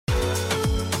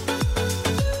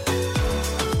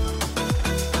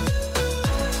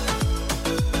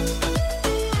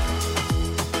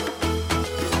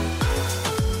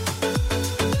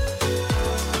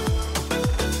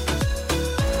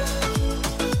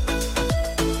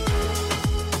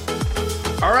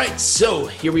All right, so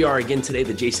here we are again today,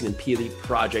 the Jason and Peely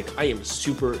Project. I am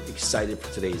super excited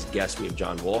for today's guest. We have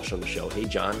John Walsh on the show. Hey,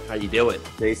 John, how you doing?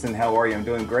 Jason, how are you? I'm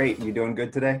doing great. You doing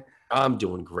good today? I'm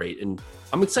doing great, and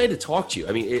I'm excited to talk to you.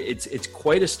 I mean, it's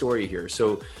quite a story here.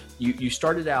 So you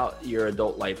started out your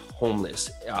adult life homeless,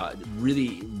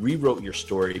 really rewrote your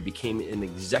story, became an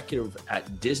executive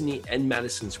at Disney and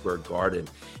Madison Square Garden,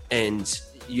 and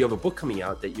you have a book coming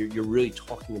out that you're really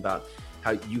talking about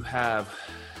how you have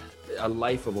a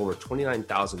life of over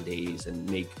 29,000 days and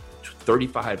make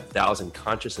 35,000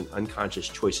 conscious and unconscious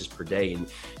choices per day.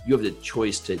 And you have the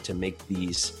choice to make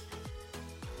these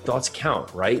thoughts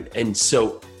count, right? And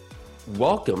so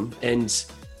welcome. And,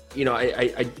 you know,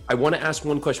 I want to ask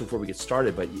one question before we get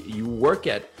started, but you worked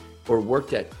at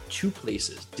two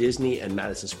places, Disney and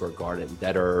Madison Square Garden,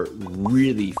 that are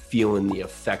really feeling the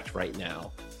effect right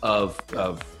now of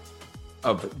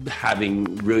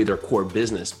having really their core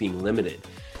business being limited.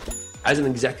 As an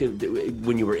executive,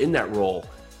 when you were in that role,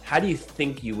 how do you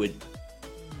think you would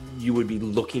be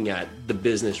looking at the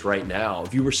business right now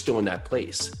if you were still in that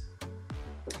place?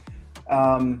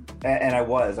 And I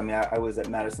was. I mean, I was at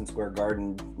Madison Square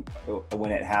Garden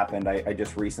when it happened. I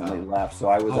just recently left, so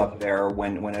I was up there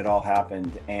when it all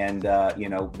happened. And you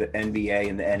know, the NBA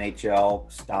and the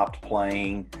NHL stopped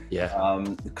playing. Yeah.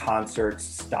 The concerts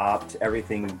stopped.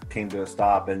 Everything came to a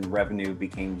stop, and revenue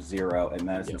became zero at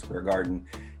Madison Square Garden.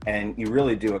 And you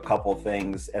really do a couple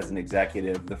things as an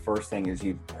executive. The first thing is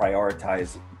you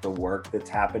prioritize the work that's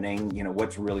happening. You know,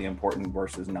 what's really important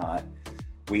versus not.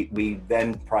 We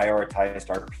then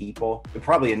prioritized our people,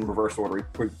 probably in reverse order.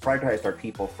 We prioritized our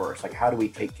people first. Like, how do we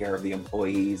take care of the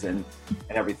employees and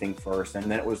everything first? And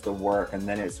then it was the work. And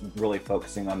then it's really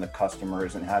focusing on the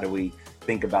customers and how do we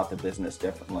think about the business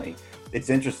differently. It's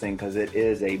interesting because it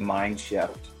is a mind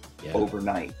shift. Yeah.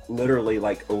 Overnight, literally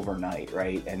like overnight,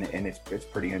 right? And it's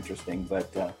pretty interesting, but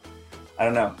I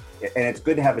don't know. And it's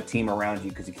good to have a team around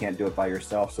you because you can't do it by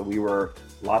yourself. So we were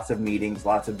lots of meetings,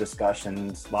 lots of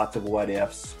discussions, lots of what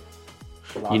ifs.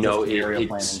 You know,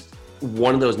 it's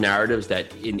one of those narratives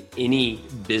that in any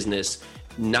business,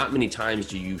 not many times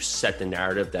do you set the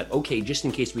narrative that, okay, just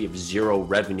in case we have zero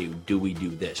revenue, do we do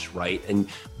this, right?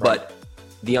 But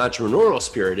the entrepreneurial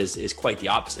spirit is quite the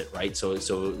opposite, right? So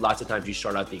lots of times you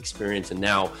start out the experience and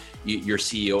now you're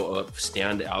CEO of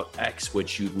Standout X,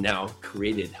 which you've now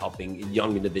created, helping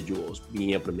young individuals being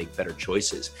able to make better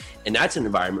choices. And that's an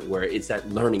environment where it's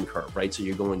that learning curve, right? So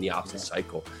you're going the opposite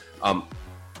cycle,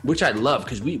 which I love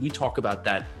because we talk about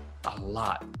that a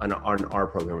lot on our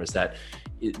program, is that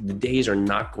the days are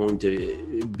not going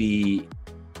to be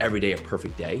every day a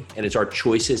perfect day, and it's our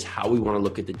choices how we want to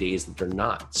look at the days that they're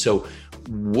not. So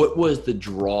what was the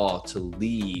draw to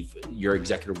leave your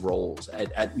executive roles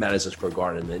at Madison Square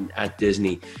Garden and at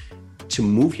Disney to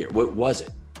move here? What was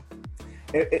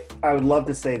it? I would love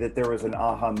to say that there was an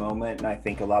aha moment, and I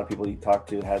think a lot of people you talk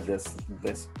to had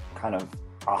this kind of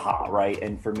aha, right?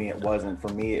 And for me, it wasn't. For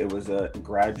me, it was a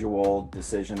gradual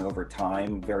decision over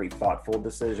time, very thoughtful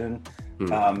decision.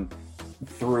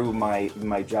 Through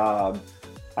my job,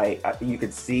 you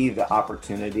could see the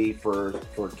opportunity for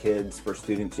kids, for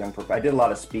students, young people. I did a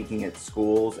lot of speaking at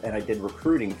schools, and I did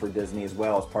recruiting for Disney as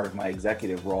well as part of my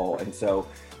executive role. And so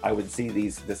I would see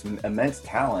this immense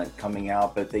talent coming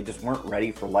out, but they just weren't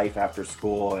ready for life after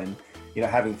school. And, you know,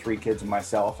 having 3 kids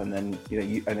myself, and then, you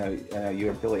know, I know you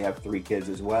and Billy have 3 kids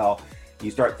as well.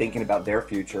 You start thinking about their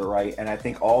future, right? And I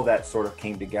think all that sort of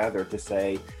came together to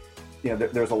say, you know,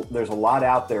 there's a lot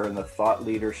out there in the thought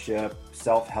leadership,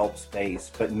 self-help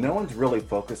space, but no one's really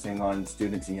focusing on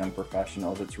students and young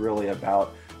professionals. It's really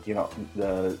about, you know,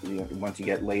 once you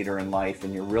get later in life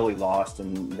and you're really lost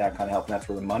and that kind of help, and that's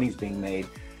where the money's being made.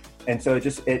 And so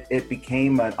it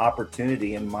became an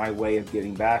opportunity in my way of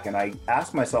giving back. And I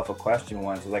asked myself a question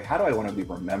once, I was like, how do I want to be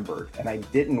remembered? And I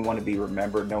didn't want to be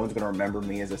remembered. No one's going to remember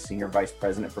me as a senior vice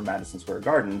president for Madison Square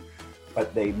Garden,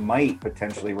 but they might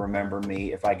potentially remember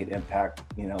me if I could impact,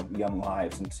 you know, young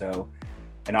lives. And so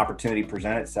an opportunity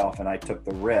presented itself, and I took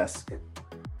the risk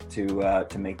to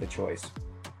make the choice.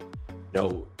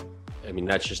 No, I mean,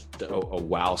 that's just a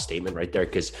wow statement right there,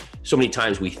 because so many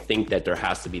times we think that there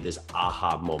has to be this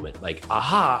aha moment, like,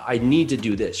 aha, I need to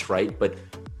do this, right? But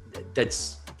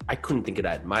I couldn't think of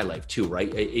that in my life too,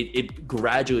 right? It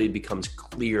gradually becomes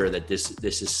clear that this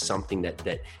is something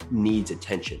that needs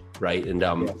attention, right? And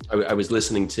I was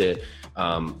listening to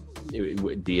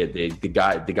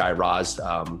the guy Roz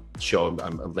show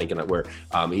I'm linking it where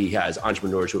he has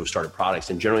entrepreneurs who have started products,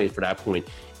 and generally for that point,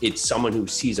 it's someone who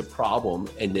sees a problem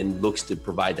and then looks to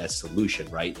provide that solution,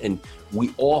 right? And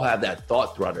we all have that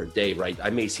thought throughout our day, right?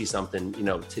 I may see something,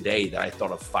 today that I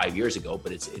thought of 5 years ago,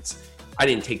 but I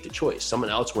didn't take the choice. Someone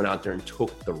else went out there and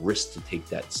took the risk to take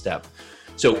that step.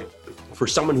 So for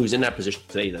someone who's in that position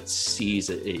today that sees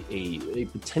a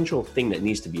potential thing that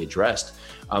needs to be addressed,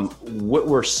 what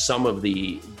were some of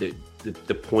the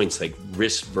points, like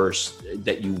risk versus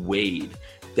that you weighed,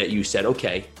 that you said,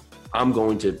 okay, I'm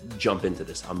going to jump into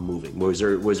this, I'm moving? Was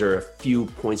there a few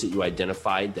points that you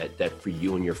identified that for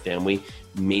you and your family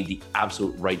made the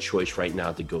absolute right choice right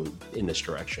now to go in this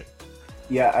direction?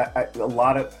 Yeah,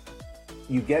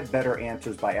 you get better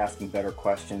answers by asking better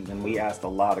questions, and we asked a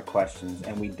lot of questions,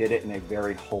 and we did it in a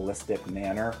very holistic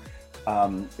manner.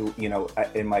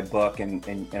 In my book,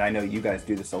 and I know you guys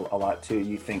do this a lot too,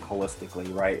 you think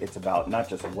holistically, right? It's about not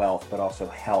just wealth, but also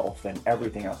health and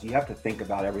everything else. You have to think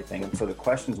about everything. And so the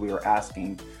questions we were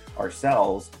asking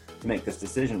ourselves to make this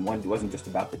decision, one, wasn't just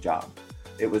about the job.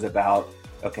 It was about,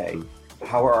 okay,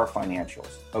 how are our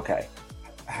financials? Okay,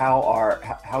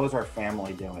 how is our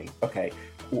family doing? Okay,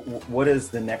 what does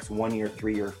the next 1 year,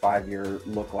 3 year, 5 year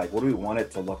look like? What do we want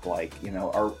it to look like?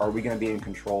 Are we going to be in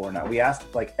control or not? We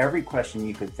asked like every question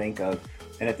you could think of.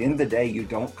 And at the end of the day, you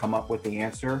don't come up with the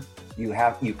answer. You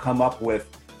come up with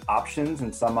options,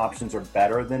 and some options are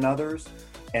better than others.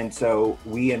 And so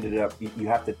we ended up, you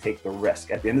have to take the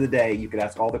risk. At the end of the day, you could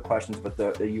ask all the questions, but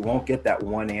you won't get that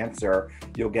one answer.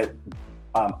 You'll get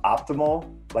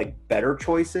optimal, like better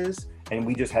choices. And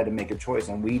we just had to make a choice.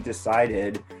 And we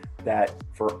decided that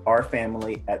for our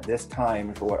family at this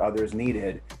time, for what others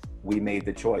needed, we made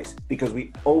the choice, because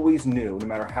we always knew, no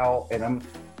matter how, and I'm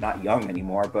not young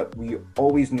anymore, but we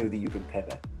always knew that you could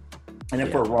pivot. And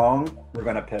if we're wrong, we're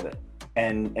going to pivot,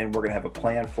 and we're going to have a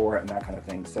plan for it and that kind of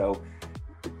thing. So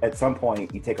at some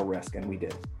point you take a risk, and we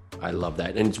did. I love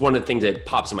that. And it's one of the things that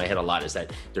pops in my head a lot is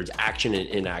that there's action and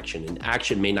inaction, and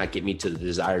action may not get me to the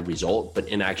desired result, but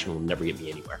inaction will never get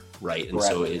me anywhere. Right. And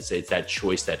so it's that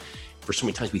choice that for so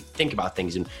many times we think about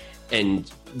things,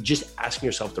 and just asking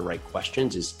yourself the right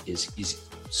questions is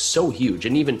so huge.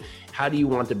 And even how do you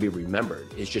want to be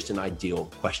remembered is just an ideal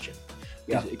question.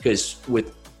 Yeah. Because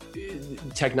with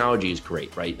technology is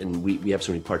great, right? And we have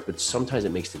so many parts, but sometimes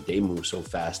it makes the day move so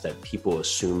fast that people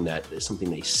assume that it's something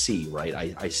they see, right?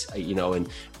 I and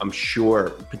I'm sure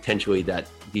potentially that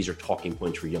these are talking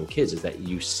points for young kids, is that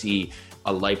you see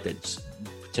a life that's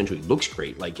potentially looks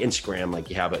great, like Instagram, like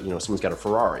you have someone's got a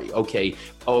Ferrari. Okay,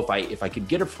 if I could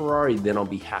get a Ferrari, then I'll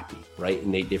be happy, right?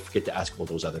 And they forget to ask all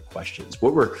those other questions.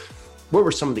 What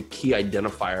were some of the key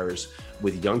identifiers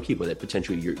with young people that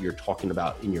potentially you're talking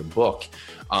about in your book,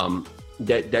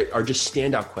 that are just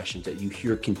standout questions that you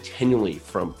hear continually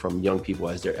from young people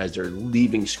as they're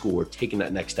leaving school or taking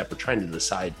that next step or trying to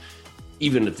decide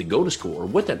even if to go to school or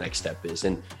what that next step is?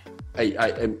 And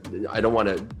I don't want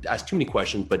to ask too many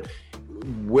questions, but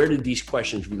where did these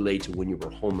questions relate to when you were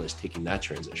homeless, taking that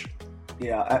transition?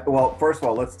 Yeah, well, first of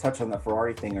all, let's touch on the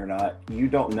Ferrari thing or not. You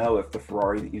don't know if the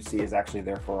Ferrari that you see is actually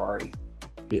their Ferrari.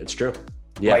 Yeah, it's true.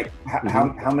 Yeah. Right?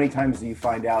 How many times do you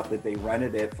find out that they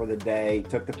rented it for the day,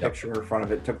 took the picture in front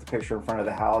of it, took the picture in front of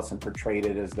the house, and portrayed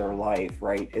it as their life,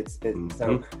 right?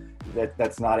 So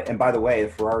that's not it. And by the way, the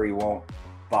Ferrari won't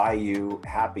buy you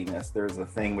happiness. There's a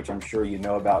thing which I'm sure you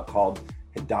know about called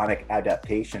hedonic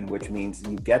adaptation, which means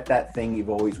you get that thing you've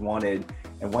always wanted,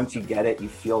 and once you get it, you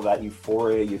feel that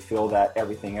euphoria, you feel that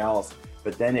everything else,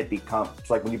 but then it's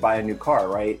like when you buy a new car,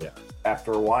 right? Yeah.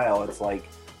 After a while, it's like,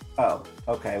 oh,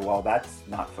 okay, well, that's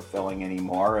not fulfilling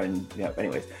anymore. And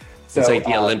anyways. So, it's like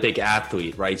the Olympic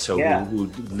athlete, right? So who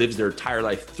lives their entire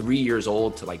life 3 years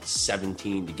old to like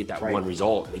 17 to get that one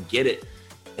result. They get it,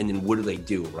 and then what do they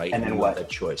do, right? And then what? That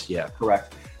choice, yeah.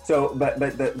 Correct. So, but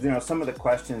some of the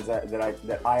questions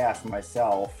that I asked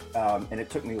myself, and it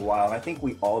took me a while, and I think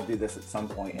we all do this at some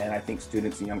point, and I think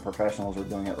students and young professionals are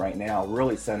doing it right now,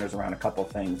 really centers around a couple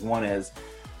of things. One is,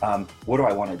 what do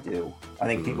I want to do? I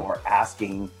think people are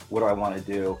asking, what do I want to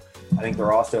do? I think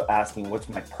they're also asking, what's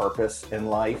my purpose in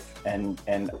life? And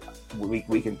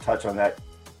we can touch on that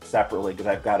separately, because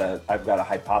I've got a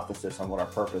hypothesis on what our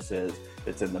purpose is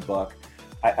that's in the book.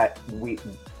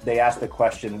 They ask the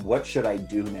question, what should I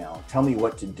do now? Tell me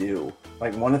what to do.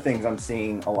 Like, one of the things I'm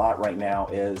seeing a lot right now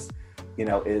is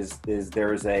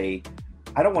there's a,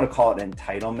 I don't want to call it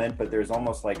entitlement, but there's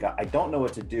almost like I don't know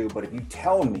what to do, but if you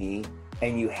tell me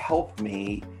and you help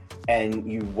me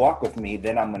and you walk with me,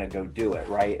 then I'm going to go do it,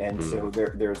 right? And so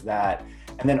there's that.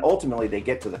 And then ultimately they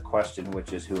get to the question,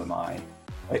 which is, who am I?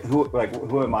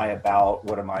 Who am I about?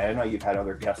 What am I? I know you've had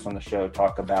other guests on the show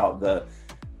talk about the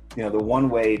one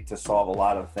way to solve a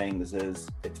lot of things is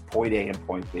it's point A and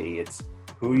point B. It's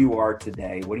who you are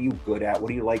today. What are you good at? What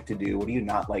do you like to do? What do you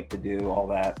not like to do? All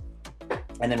that.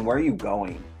 And then where are you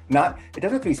going? It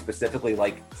doesn't have to be specifically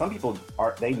like some people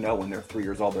they know when they're 3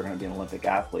 years old, they're going to be an Olympic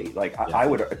athlete. Like I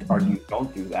would argue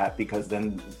don't do that, because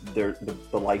then they're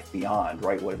the life beyond,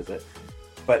 right? What is it?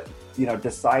 But,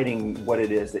 deciding what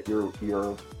it is that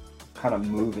you're kind of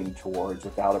moving towards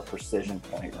without a precision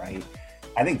point, right?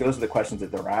 I think those are the questions that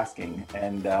they're asking.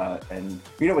 And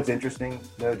what's interesting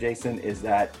though, Jason, is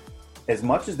that as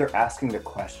much as they're asking the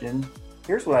question,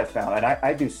 here's what I found. And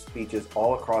I do speeches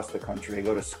all across the country. I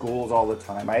go to schools all the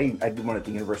time. I did one at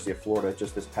the University of Florida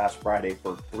just this past Friday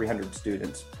for 300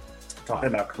 students, talking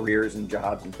about careers and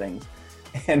jobs and things.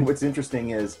 And what's interesting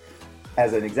is,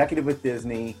 as an executive with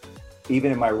Disney,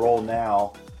 even in my role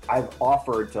now, I've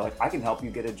offered to, I can help you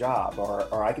get a job,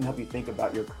 or I can help you think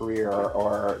about your career,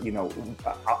 or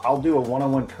I'll do a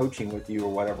one-on-one coaching with you,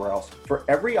 or whatever else. For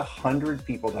every 100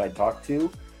 people that I talk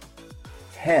to,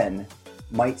 10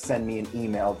 might send me an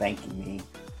email thanking me.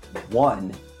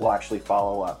 1 will actually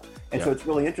follow up. And so it's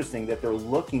really interesting that they're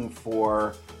looking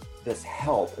for this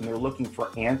help and they're looking for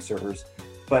answers,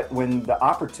 but when the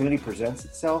opportunity presents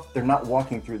itself, they're not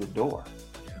walking through the door.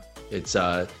 It's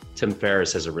Tim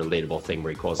Ferriss has a relatable thing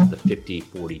where he calls it the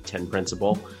 50-40-10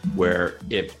 principle, where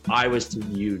if I was to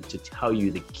tell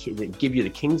you give you the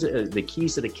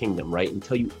keys to the kingdom, right, and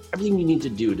tell you everything you need to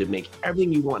do to make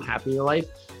everything you want happen in your life,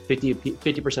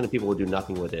 50% of people will do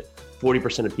nothing with it.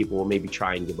 40% of people will maybe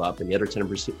try and give up, and the other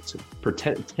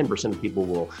 10% of people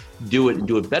will do it and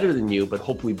do it better than you, but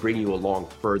hopefully bring you along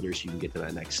further so you can get to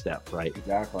that next step, right?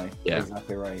 Exactly. Yeah.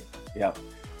 Exactly right. Yeah.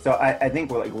 So I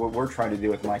think what we're trying to do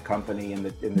with my company and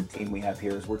the team we have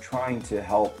here is we're trying to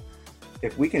help.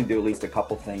 If we can do at least a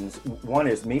couple things. One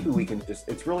is maybe we can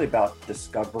it's really about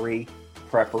discovery,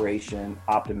 preparation,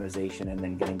 optimization, and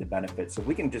then getting the benefits. So if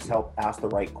we can just help ask the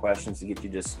right questions to get you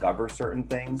to discover certain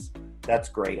things, that's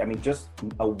great. I mean, just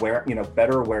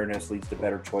better awareness leads to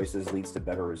better choices, leads to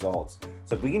better results.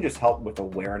 So if we can just help with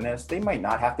awareness, they might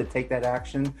not have to take that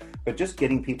action, but just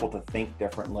getting people to think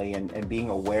differently and being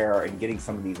aware and getting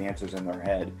some of these answers in their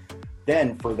head.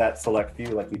 Then for that select few,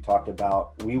 like you talked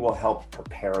about, we will help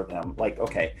prepare them.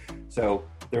 Okay, so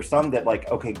there's some that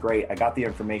okay, great, I got the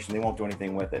information, they won't do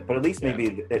anything with it, but at least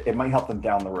maybe it might help them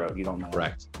down the road, you don't know.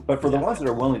 Correct. But for the ones that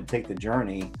are willing to take the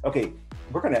journey, okay,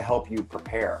 we're going to help you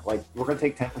prepare. We're going to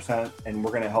take 10% and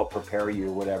we're going to help prepare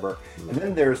you, whatever. Mm-hmm. And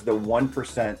then there's the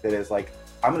 1% that is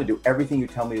I'm going to do everything you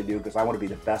tell me to do because I want to be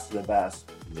the best of the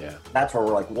best. Yeah. That's where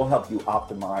we're we'll help you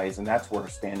optimize. And that's where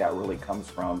Standout really comes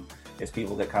from, is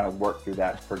people that kind of work through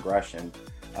that progression.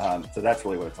 So that's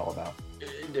really what it's all about.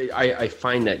 I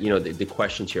find that, the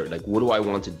questions here, what do I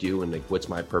want to do? And what's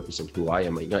my purpose and who I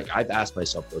am? I've asked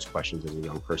myself those questions as a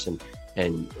young person,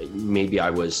 and maybe I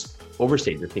was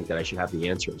overstated to think that I should have the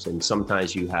answers. And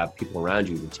sometimes you have people around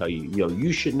you to tell you,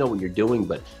 you should know what you're doing,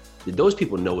 but did those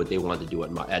people know what they wanted to do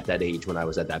at that age when I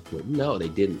was at that point? No, they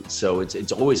didn't. So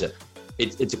it's always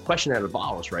it's a question that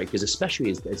evolves, right? Because especially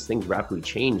as things rapidly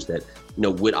change, that,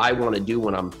 what I want to do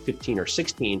when I'm 15 or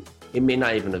 16, it may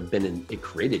not even have been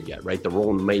created yet, right? The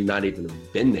role may not even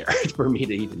have been there for me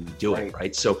to even do it,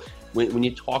 right? So when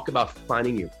you talk about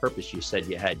finding your purpose, you said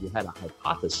you had a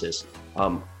hypothesis.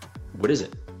 What is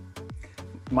it?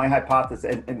 My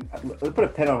hypothesis, and let's put a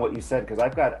pin on what you said, because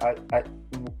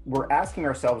we're asking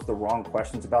ourselves the wrong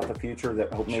questions about the future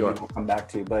that maybe we'll come back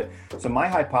to. But so my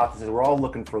hypothesis, we're all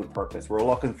looking for the purpose. We're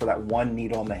looking for that one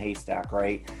needle in the haystack,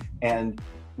 right? And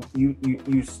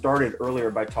you started earlier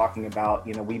by talking about,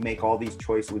 we make all these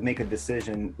choices. We make a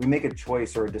decision. We make a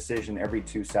choice or a decision every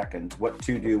 2 seconds, what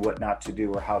to do, what not to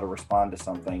do, or how to respond to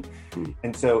something.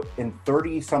 And so in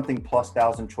 30-something plus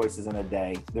thousand choices in a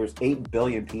day, there's 8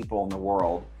 billion people in the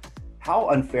world. How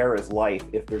unfair is life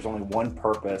if there's only one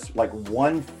purpose,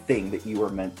 one thing that you were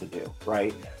meant to do,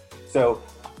 right? So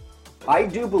I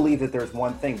do believe that there's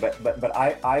one thing, but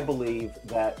I believe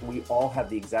that we all have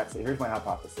the exact same. Here's my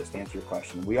hypothesis to answer your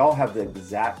question. We all have the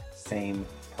exact same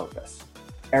purpose,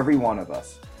 every one of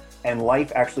us. And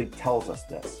life actually tells us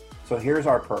this. So here's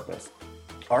our purpose.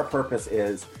 Our purpose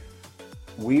is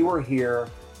we were here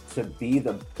to be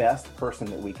the best person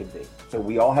that we could be. So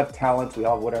we all have talents, we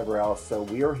all have whatever else. So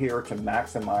we are here to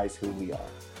maximize who we are.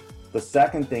 The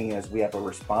second thing is we have a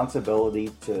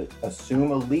responsibility to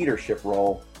assume a leadership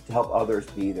role to help others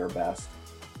be their best.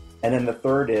 And then the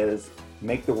third is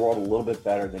make the world a little bit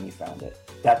better than you found it.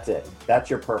 That's it. That's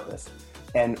your purpose.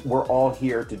 And we're all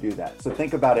here to do that. So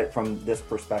think about it from this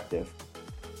perspective.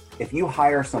 If you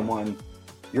hire someone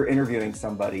you're interviewing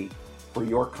somebody for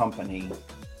your company,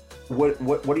 what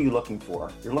are you looking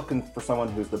for? You're looking for someone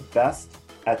who's the best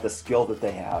at the skill that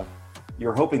they have.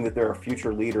 You're hoping that they're a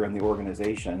future leader in the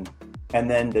organization, and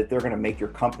then that they're going to make your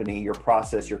company, your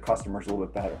process, your customers a little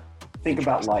bit better. Think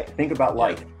about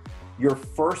life. Your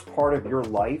first part of your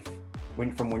life,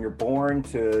 from when you're born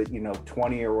to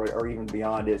 20 or even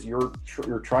beyond, is you're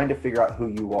trying to figure out who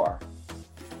you are.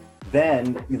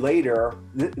 Then later,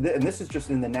 and this is just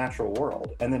in the natural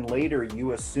world, and then later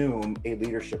you assume a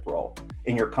leadership role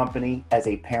in your company, as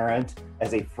a parent,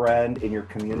 as a friend, in your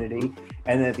community.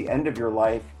 And then at the end of your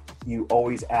life, you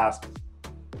always ask,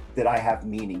 did I have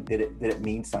meaning? Did it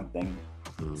mean something?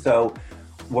 So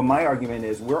what my argument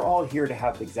is, we're all here to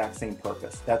have the exact same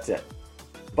purpose. That's it.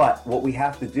 But what we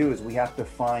have to do is we have to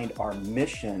find our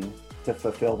mission to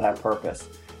fulfill that purpose.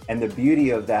 And the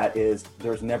beauty of that is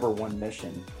there's never one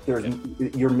mission.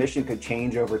 Your mission could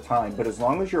change over time, but as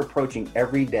long as you're approaching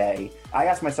every day, I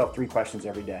ask myself 3 questions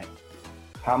every day.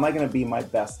 How am I going to be my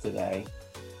best today?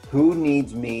 Who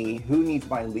needs me? Who needs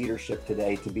my leadership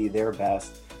today to be their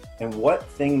best? And what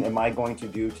thing am I going to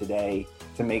do today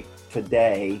to make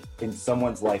today in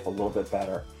someone's life a little bit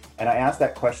better? And I ask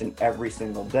that question every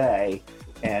single day.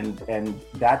 And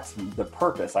that's the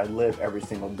purpose I live every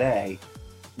single day.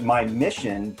 My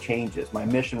mission changes. My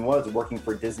mission was working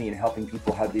for Disney and helping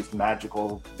people have these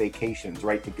magical vacations,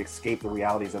 right, to escape the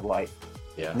realities of life.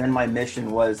 Yeah. And then my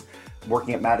mission was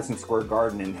working at Madison Square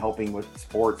Garden and helping with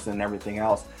sports and everything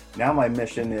else. Now my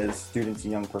mission is students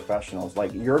and young professionals.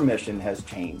 Like, your mission has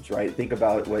changed, right? Think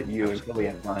about what you and Philly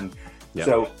have done. Yeah.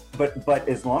 So, but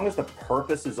as long as the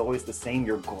purpose is always the same,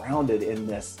 you're grounded in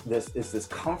this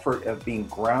comfort of being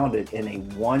grounded in a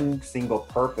one single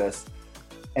purpose.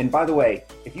 And by the way,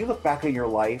 if you look back at your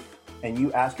life and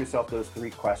you ask yourself those 3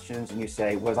 questions and you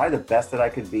say, was I the best that I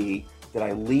could be? Did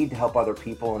I lead to help other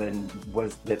people? And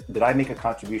then did I make a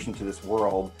contribution to this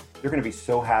world? You're going to be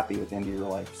so happy at the end of your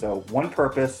life. So one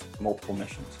purpose, multiple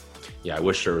missions. Yeah, I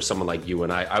wish there was someone like you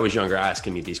when I was younger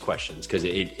asking me these questions, because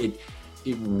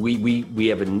we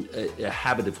have a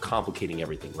habit of complicating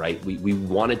everything, right? We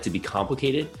want it to be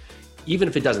complicated, even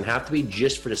if it doesn't have to be,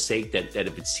 just for the sake that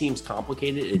if it seems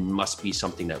complicated, it must be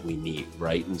something that we need,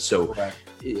 right? And so,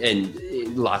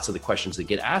 and lots of the questions that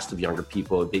get asked of younger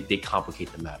people, they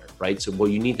complicate the matter, right? So, well,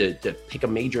 you need to pick a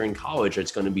major in college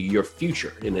that's going to be your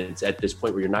future, and it's at this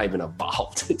point where you're not even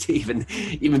evolved to even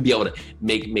be able to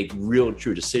make real,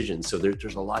 true decisions. So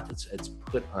there's a lot that's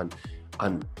put on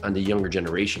the younger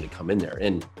generation to come in there.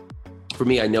 And for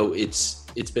me, I know it's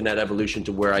been that evolution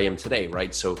to where I am today,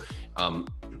 right? So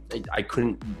I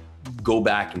couldn't go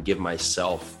back and give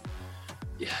myself,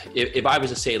 if I was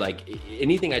to say like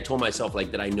anything I told myself like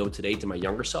that I know today to my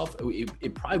younger self,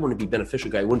 it probably wouldn't be beneficial,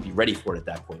 because I wouldn't be ready for it at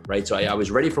that point, right? So I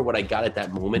was ready for what I got at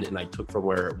that moment, and I took from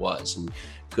where it was. And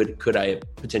could I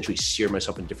potentially steer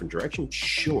myself in a different direction?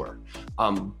 Sure.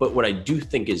 But what I do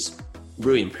think is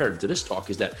really imperative to this talk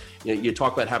is that you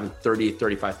talk about having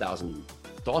 35,000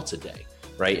 thoughts a day,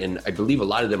 right? And I believe a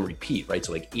lot of them repeat, right?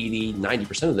 So like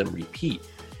 80-90% of them repeat.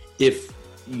 If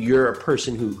you're a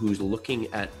person who's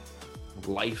looking at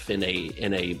life in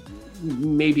a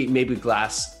maybe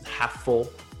glass half full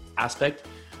aspect,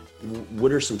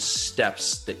 what are some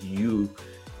steps that you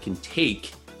can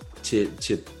take to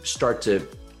start to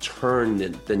turn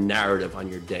the narrative on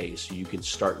your day, so you can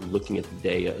start looking at the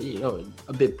day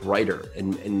a bit brighter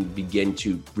and begin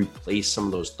to replace some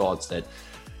of those thoughts that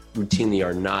routinely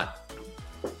are not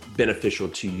beneficial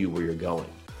to you where you're going?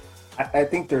 I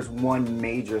think there's one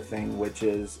major thing, which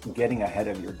is getting ahead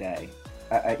of your day.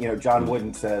 John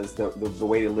Wooden says the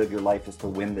way to live your life is to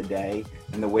win the day,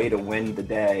 and the way to win the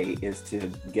day is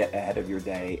to get ahead of your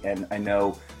day. And I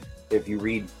know if you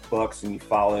read books and you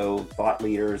follow thought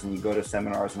leaders and you go to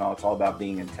seminars and all, it's all about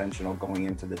being intentional going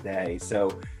into the day.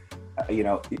 So,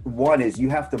 one is you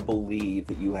have to believe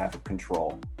that you have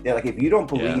control. Yeah, like if you don't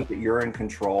believe that you're in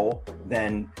control,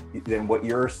 then what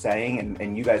you're saying,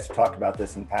 and you guys have talked about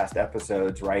this in past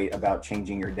episodes, right, about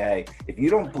changing your day. If you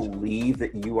don't believe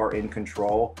that you are in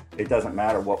control, it doesn't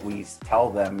matter what we tell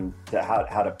them to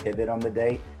how to pivot on the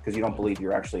day, because you don't believe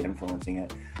you're actually influencing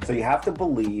it. So you have to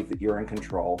believe that you're in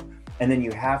control. And then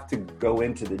you have to go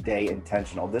into the day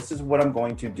intentional. This is what I'm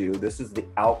going to do. This is the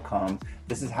outcome.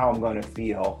 This is how I'm going to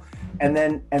feel. And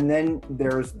then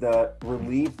there's the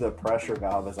relieve the pressure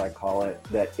valve, as I call it,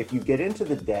 that if you get into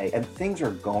the day and things are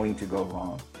going to go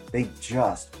wrong, they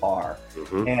just are.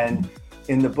 Mm-hmm. And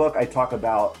in the book, I talk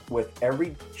about with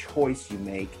every choice you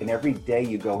make and every day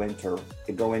you go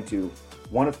into,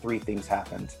 one of three things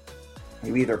happens.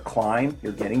 You either climb,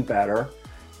 you're getting better,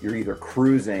 you're either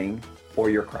cruising, or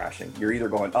you're crashing. You're either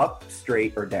going up,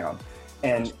 straight, or down.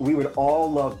 And we would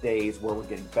all love days where we're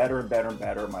getting better and better and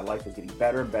better. My life is getting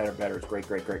better and better and better. It's great,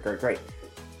 great, great, great, great.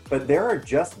 But there are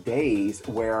just days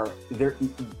where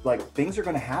things are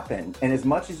going to happen. And as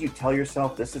much as you tell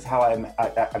yourself, this is how I'm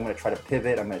going to try to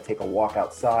pivot. I'm going to take a walk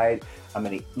outside. I'm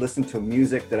going to listen to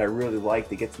music that I really like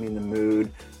that gets me in the mood.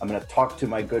 I'm going to talk to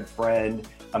my good friend.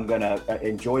 I'm going to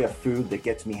enjoy a food that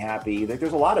gets me happy.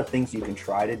 There's a lot of things you can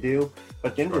try to do.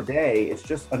 But at the end of the day, it's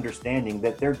just understanding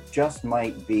that there just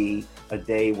might be a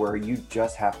day where you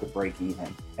just have to break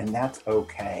even. And that's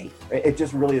okay. It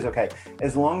just really is okay.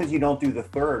 As long as you don't do the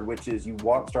third, which is you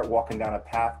start walking down a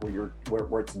path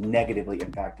where it's negatively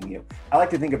impacting you. I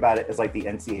like to think about it as like the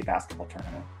NCAA basketball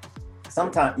tournament.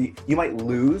 Sometimes you might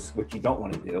lose, which you don't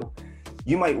want to do.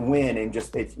 You might win and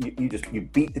you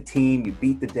beat the team, you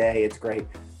beat the day, it's great.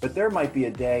 But there might be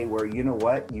a day where, you know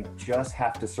what, you just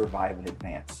have to survive and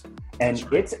advance. And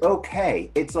it's okay.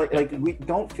 It's like we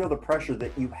don't feel the pressure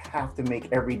that you have to make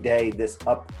every day this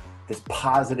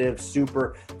positive,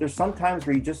 super. There's sometimes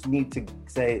where you just need to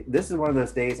say, this is one of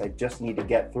those days I just need to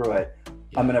get through it.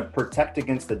 Yeah. I'm going to protect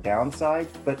against the downside,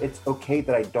 but it's okay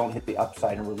that I don't hit the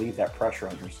upside and relieve that pressure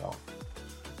on yourself.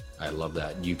 I love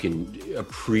that. You can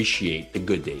appreciate the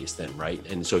good days then, right?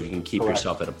 And so you can keep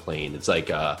yourself at a plane. It's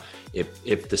like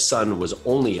if the sun was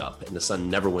only up and the sun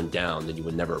never went down, then you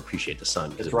would never appreciate the sun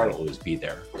because it would always be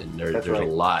there. And there's a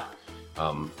lot.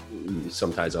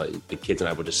 Sometimes the kids and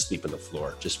I would just sleep on the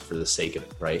floor just for the sake of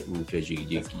it, right? And because you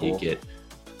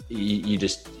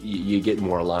get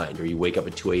more aligned, or you wake up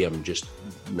at 2 a.m. just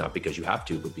not because you have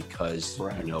to, but because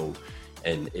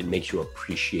and it makes you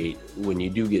appreciate when you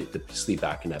do get to sleep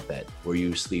back in that bed, or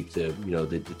you sleep to,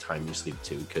 the time you sleep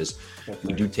to, because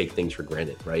we do take things for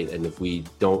granted, right? And if we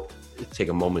don't take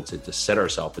a moment to set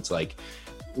ourselves, it's like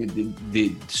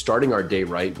the starting our day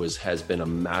right has been a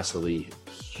massively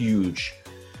huge,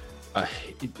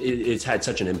 it's had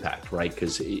such an impact, right?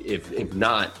 Because if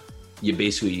not, you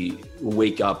basically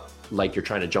wake up like you're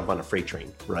trying to jump on a freight train,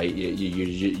 right?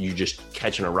 You're just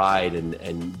catching a ride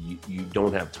and you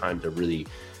don't have time to really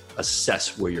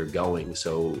assess where you're going.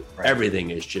 So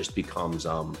everything just becomes,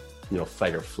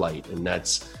 fight or flight. And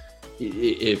that's,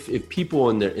 if people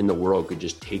in the world could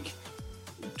just take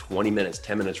 20 minutes,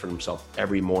 10 minutes for themselves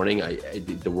every morning,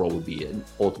 the world would be an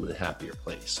ultimately happier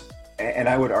place. And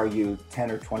I would argue 10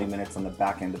 or 20 minutes on the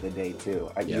back end of the day too.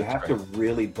 You have to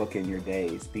really book in your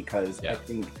days, because I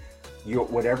think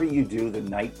whatever you do the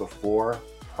night before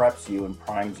preps you and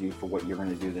primes you for what you're going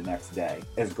to do the next day.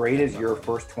 As great as your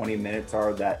first 20 minutes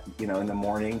are that, in the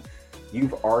morning,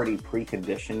 you've already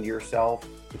preconditioned yourself.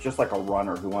 It's just like a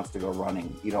runner who wants to go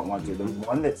running. You don't want to. The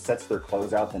one that sets their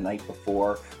clothes out the night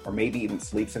before, or maybe even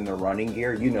sleeps in their running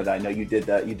gear, that. I know you did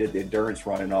that. You did the endurance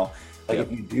run and all. If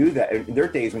you do that, there are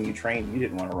days when you train, you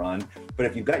didn't want to run, but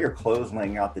if you've got your clothes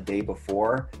laying out the day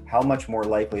before, how much more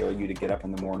likely are you to get up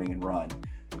in the morning and run?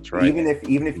 That's right.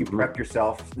 Even if you prep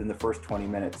yourself in the first 20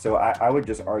 minutes. So I would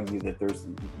just argue that there's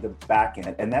the back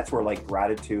end, and that's where like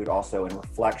gratitude also, and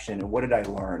reflection, and what did I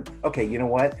learn? Okay, you know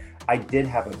what? I did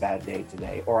have a bad day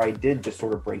today, or I did just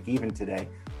sort of break even today.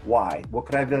 Why? What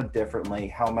could I have done differently?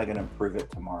 How am I going to improve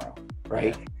it tomorrow?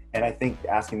 Right? Yeah. And I think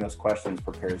asking those questions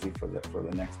prepares you for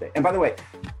the next day. And by the way,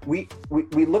 we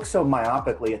look so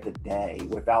myopically at the day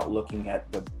without looking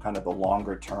at the kind of the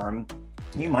longer term.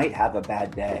 You might have a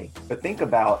bad day, but think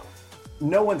about,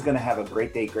 no one's going to have a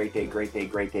great day, right?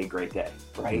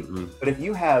 Mm-hmm. But if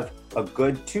you have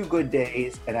two good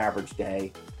days, an average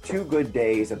day, 2 good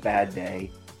days, a bad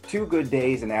day, 2 good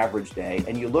days, an average day,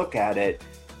 and you look at it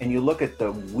and you look at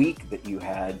the week that you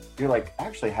had, you're like,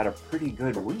 actually had a pretty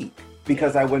good week,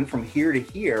 because I went from here to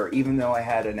here, even though I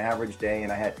had an average day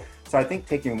so I think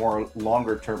taking a more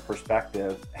longer term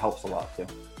perspective helps a lot too.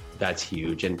 That's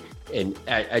huge. And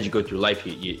as you go through life,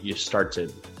 you start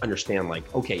to understand,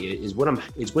 like, okay, is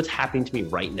what's happening to me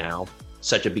right now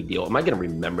such a big deal? Am I going to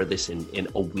remember this in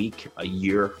a week, a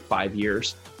year, 5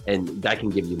 years? And that can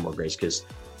give you more grace, because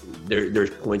there's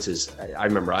points I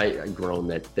remember I grown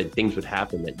that things would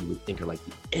happen that you would think are like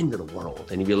the end of the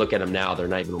world. And if you look at them now, they're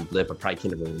not even a blip. I probably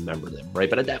can't even remember them, right?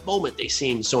 But at that moment, they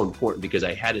seemed so important because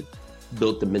I hadn't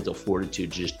built the mental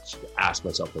fortitude to just ask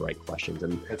myself the right questions.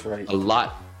 And that's right. A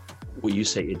lot, what you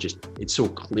say, it's so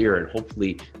clear, and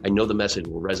hopefully I know the message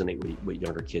will resonate with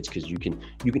younger kids, because you can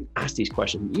ask these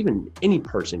questions. Even any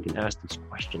person can ask these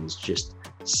questions, just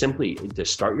simply to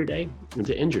start your day and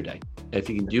to end your day. And if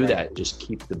you can do that, just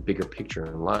keep the bigger picture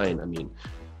in line. I mean,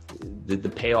 the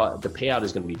payout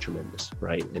is going to be tremendous,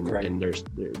 right? And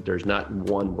there's not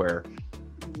one where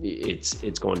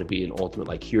it's going to be an ultimate,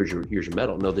 like, here's your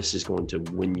medal. No, this is going to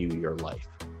win you your life.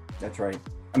 That's right.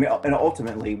 I mean, and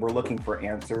ultimately we're looking for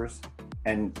answers,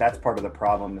 And that's part of the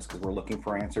problem, is because we're looking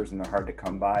for answers and they're hard to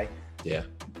come by. Yeah.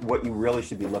 What you really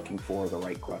should be looking for are the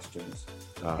right questions.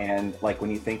 And like when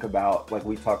you think about, like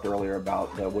we talked earlier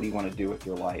about what do you want to do with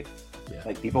your life? Yeah.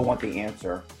 Like people want the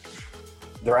answer.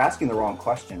 They're asking the wrong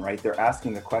question, right? They're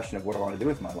asking the question of what do I want to do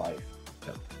with my life?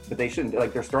 Yeah. But they shouldn't,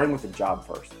 like they're starting with the job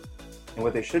first. And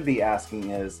what they should be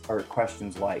asking are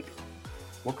questions like,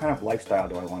 what kind of lifestyle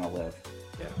do I want to live?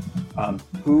 Yeah.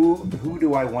 Who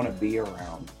do I want to be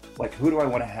around? Like, who do I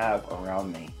want to have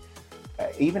around me?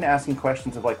 Even asking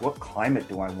questions of like, what climate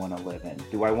do I want to live in?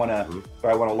 Do I want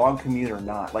a long commute or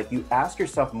not? Like, you ask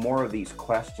yourself more of these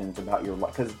questions about your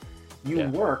life, because you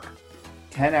work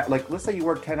 10 hours, like let's say you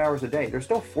work 10 hours a day. There's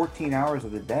still 14 hours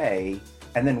of the day,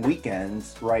 and then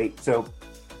weekends, right? So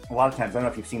a lot of times, I don't know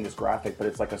if you've seen this graphic, but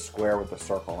it's like a square with a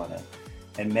circle in it.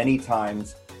 And many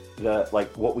times,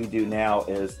 what we do now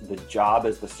is the job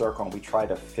is the circle, and we try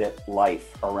to fit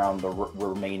life around the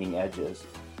remaining edges.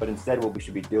 But instead, what we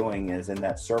should be doing is, in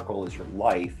that circle is your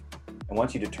life. And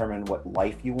once you determine what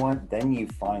life you want, then you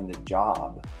find the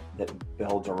job that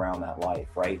builds around that life,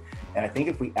 right? And I think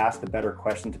if we ask the better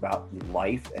questions about your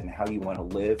life and how you want to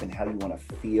live and how you want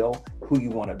to feel, who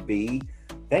you want to be,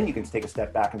 then you can take a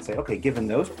step back and say, okay, given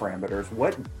those parameters,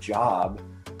 what job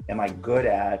am I good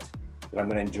at, that I'm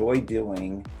going to enjoy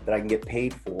doing, that I can get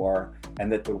paid for,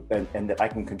 and that I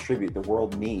can contribute, the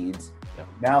world needs. Yeah.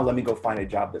 Now let me go find a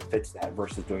job that fits that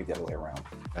versus doing it the other way around.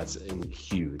 That's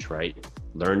huge, right?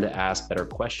 Learn to ask better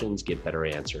questions, get better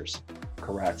answers.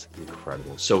 Correct. That's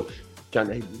incredible. So,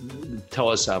 John, tell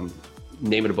us,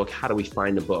 name of the book. How do we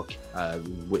find the book?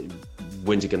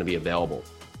 When's it going to be available?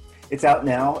 It's out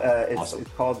now. Awesome.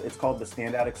 It's called The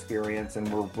Standout Experience, and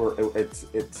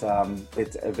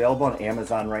it's available on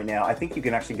Amazon right now. I think you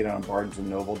can actually get it on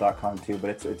BarnesandNoble.com too, but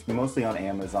it's mostly on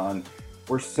Amazon.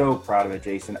 We're so proud of it,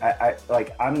 Jason.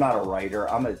 I'm not a writer.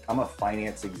 I'm a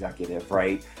finance executive,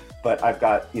 right? But I've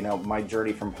got, my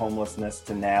journey from homelessness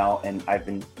to now, and I've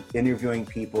been interviewing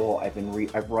people. I've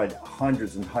read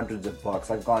hundreds and hundreds of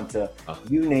books. I've gone to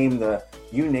you name the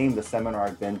seminar,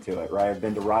 I've been to it, right? I've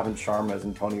been to Robin Sharma's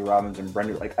and Tony Robbins and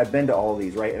Brenda. Like, I've been to all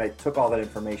these, right? And I took all that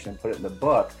information and put it in the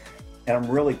book, and I'm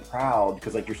really proud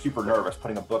because, like, you're super nervous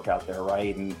putting a book out there,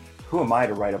 right? And who am I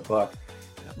to write a book?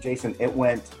 Jason, it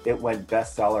went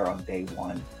bestseller on day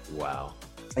one. Wow.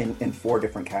 In 4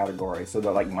 different categories. So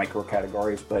they're like micro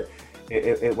categories, but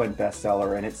it went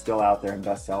bestseller, and it's still out there in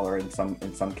bestseller in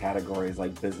some categories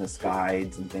like business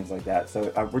guides and things like that. So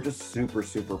we're just super,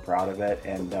 super proud of it.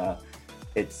 And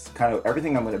it's kind of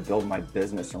everything I'm going to build my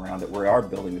business around it. We are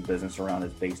building the business around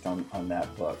is based on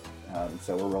that book.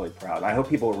 So we're really proud. I hope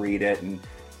people read it. And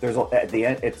at the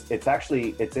end,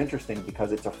 it's interesting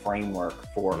because it's a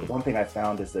framework for one thing I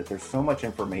found is that there's so much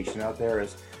information out there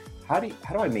is how do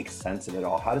I make sense of it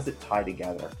all? How does it tie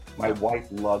together? My wife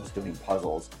loves doing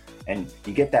puzzles, and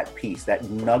you get that piece, that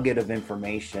nugget of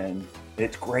information, and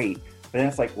it's great. But then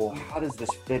it's like, well, how does this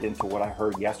fit into what I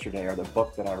heard yesterday or the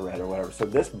book that I read or whatever? So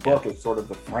this book is sort of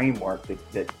the framework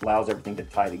that allows everything to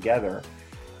tie together.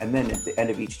 And then at the end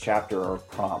of each chapter are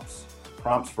prompts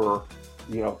for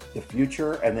the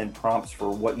future, and then prompts for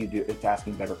what you do. It's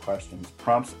asking better questions.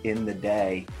 Prompts in the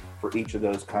day for each of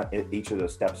those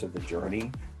steps of the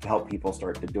journey to help people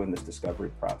start doing this discovery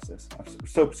process. I'm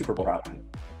so super proud of it.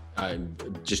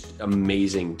 Just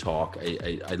amazing talk.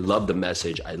 I love the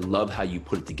message. I love how you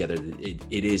put it together.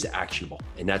 It is actionable,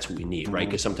 and that's what we need, right?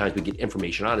 Because sometimes we get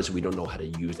information on us and we don't know how to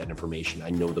use that information.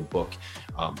 I know the book,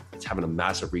 it's having a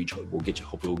massive reach.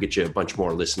 Hopefully we'll get you a bunch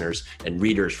more listeners and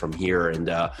readers from here. And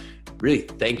really,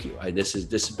 thank you. This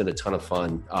has been a ton of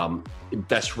fun.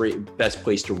 Best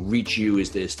place to reach you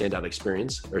is the Standout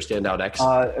Experience or Standout X.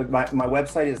 My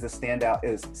website is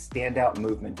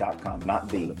standoutmovement.com, not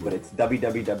but it's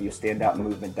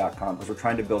www.standoutmovement.com, because we're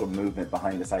trying to build a movement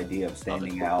behind this idea of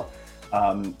standing out.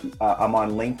 I'm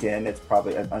on LinkedIn. It's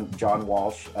probably John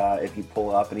Walsh. If you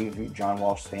pull up and even if you John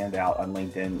Walsh Standout on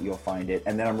LinkedIn, you'll find it.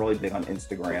 And then I'm really big on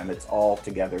Instagram. It's all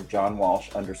together, John Walsh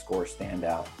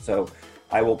 _standout. So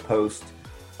I will post,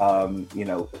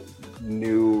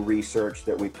 new research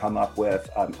that we've come up with,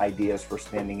 ideas for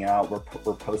standing out.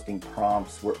 We're posting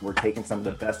prompts. We're taking some of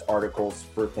the best articles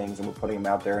for things and we're putting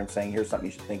them out there and saying, here's something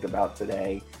you should think about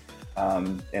today.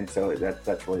 And so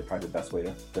that's really probably the best way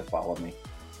to follow me.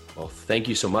 Well, thank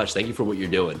you so much. Thank you for what you're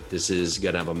doing. This is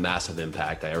going to have a massive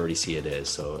impact. I already see it is.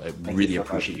 So I really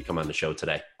appreciate you coming on the show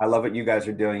today. I love what you guys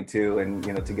are doing too. And,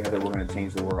 together we're going to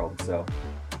change the world. So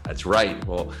that's right.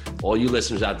 Well, all you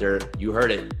listeners out there, you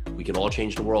heard it. We can all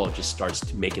change the world. It just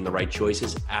starts making the right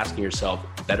choices, asking yourself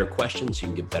better questions so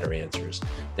you can get better answers.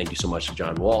 Thank you so much to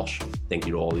John Walsh. Thank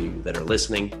you to all of you that are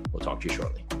listening. We'll talk to you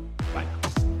shortly. Bye now.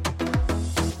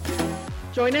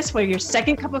 Join us for your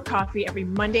second cup of coffee every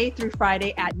Monday through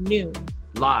Friday at noon.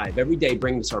 Live every day,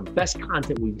 bringing us our best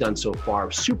content we've done so far.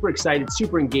 Super excited,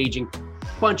 super engaging,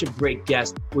 bunch of great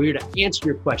guests. We're here to answer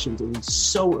your questions, and we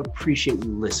so appreciate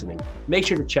you listening. Make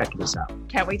sure to check this out.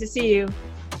 Can't wait to see you.